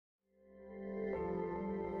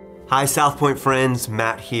Hi SouthPoint friends,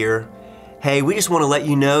 Matt here. Hey, we just want to let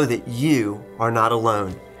you know that you are not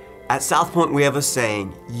alone. At SouthPoint we have a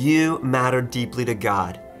saying, you matter deeply to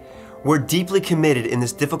God. We're deeply committed in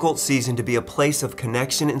this difficult season to be a place of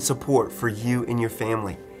connection and support for you and your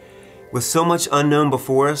family. With so much unknown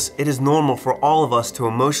before us, it is normal for all of us to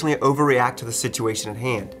emotionally overreact to the situation at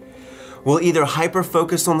hand. We'll either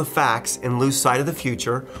hyper-focus on the facts and lose sight of the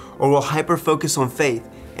future, or we'll hyper-focus on faith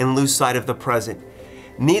and lose sight of the present.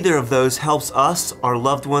 Neither of those helps us, our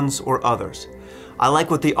loved ones, or others. I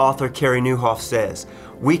like what the author Carey Nieuwhof says.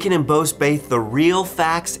 We can embrace both the real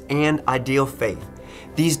facts and ideal faith.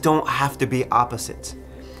 These don't have to be opposites.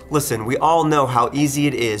 Listen, we all know how easy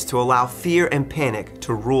it is to allow fear and panic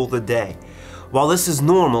to rule the day. While this is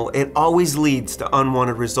normal, it always leads to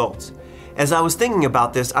unwanted results. As I was thinking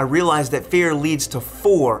about this, I realized that fear leads to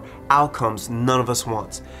 4 outcomes none of us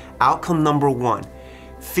wants. Outcome number 1,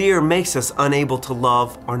 fear makes us unable to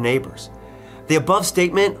love our neighbors. The above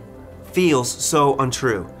statement feels so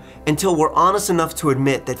untrue until we're honest enough to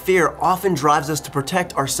admit that fear often drives us to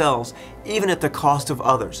protect ourselves even at the cost of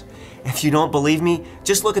others. If you don't believe me,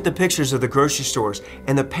 just look at the pictures of the grocery stores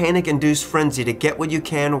and the panic-induced frenzy to get what you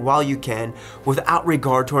can while you can without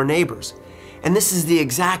regard to our neighbors. And this is the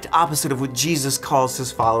exact opposite of what Jesus calls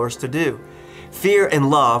his followers to do. Fear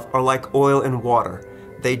and love are like oil and water.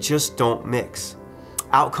 They just don't mix.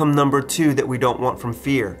 Outcome number 2 that we don't want from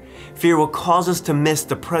fear. Fear will cause us to miss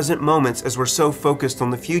the present moments as we're so focused on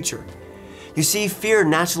the future. You see, fear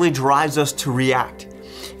naturally drives us to react.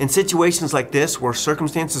 In situations like this, where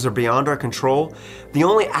circumstances are beyond our control, the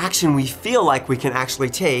only action we feel like we can actually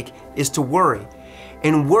take is to worry.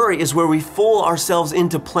 And worry is where we fool ourselves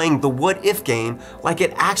into playing the what-if game like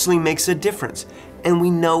it actually makes a difference, and we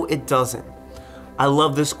know it doesn't. I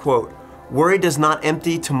love this quote. Worry does not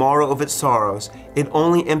empty tomorrow of its sorrows, it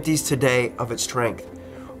only empties today of its strength.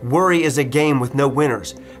 Worry is a game with no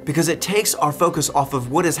winners because it takes our focus off of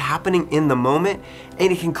what is happening in the moment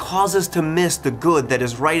and it can cause us to miss the good that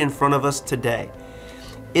is right in front of us today.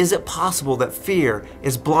 Is it possible that fear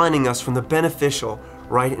is blinding us from the beneficial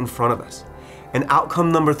right in front of us? And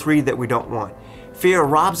outcome number 3 that we don't want. Fear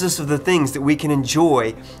robs us of the things that we can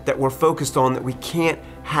enjoy that we're focused on that we can't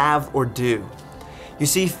have or do. You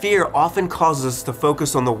see, fear often causes us to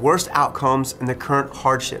focus on the worst outcomes and the current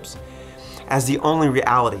hardships as the only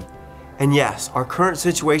reality. And yes, our current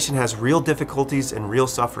situation has real difficulties and real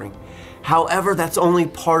suffering. However, that's only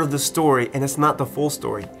part of the story and it's not the full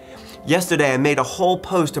story. Yesterday, I made a whole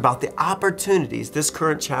post about the opportunities this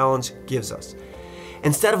current challenge gives us.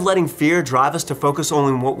 Instead of letting fear drive us to focus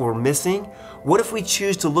only on what we're missing, what if we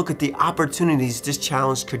choose to look at the opportunities this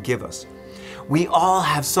challenge could give us? We all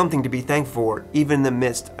have something to be thankful for, even in the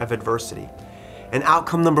midst of adversity. And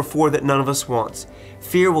outcome number 4 that none of us wants.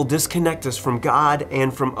 Fear will disconnect us from God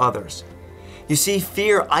and from others. You see,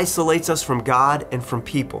 fear isolates us from God and from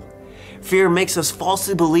people. Fear makes us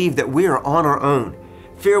falsely believe that we are on our own.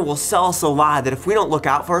 Fear will sell us a lie that if we don't look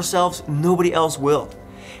out for ourselves, nobody else will.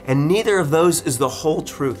 And neither of those is the whole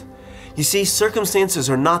truth. You see, circumstances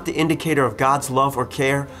are not the indicator of God's love or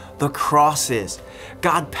care. The cross is.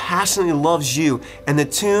 God passionately loves you, and the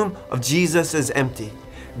tomb of Jesus is empty.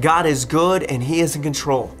 God is good, and He is in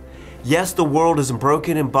control. Yes, the world is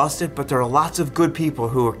broken and busted, but there are lots of good people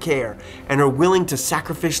who care and are willing to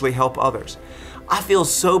sacrificially help others. I feel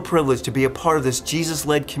so privileged to be a part of this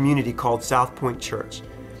Jesus-led community called SouthPoint Church.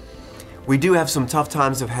 We do have some tough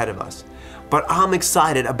times ahead of us, but I'm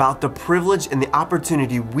excited about the privilege and the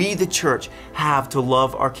opportunity we, the church, have to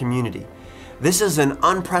love our community. This is an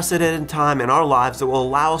unprecedented time in our lives that will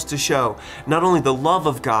allow us to show not only the love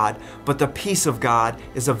of God, but the peace of God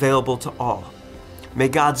is available to all. May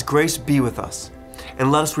God's grace be with us,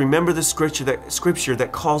 and let us remember the scripture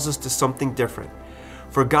that calls us to something different.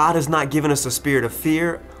 For God has not given us a spirit of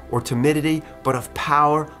fear or timidity, but of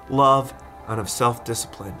power, love, and of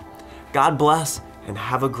self-discipline. God bless, and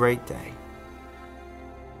have a great day.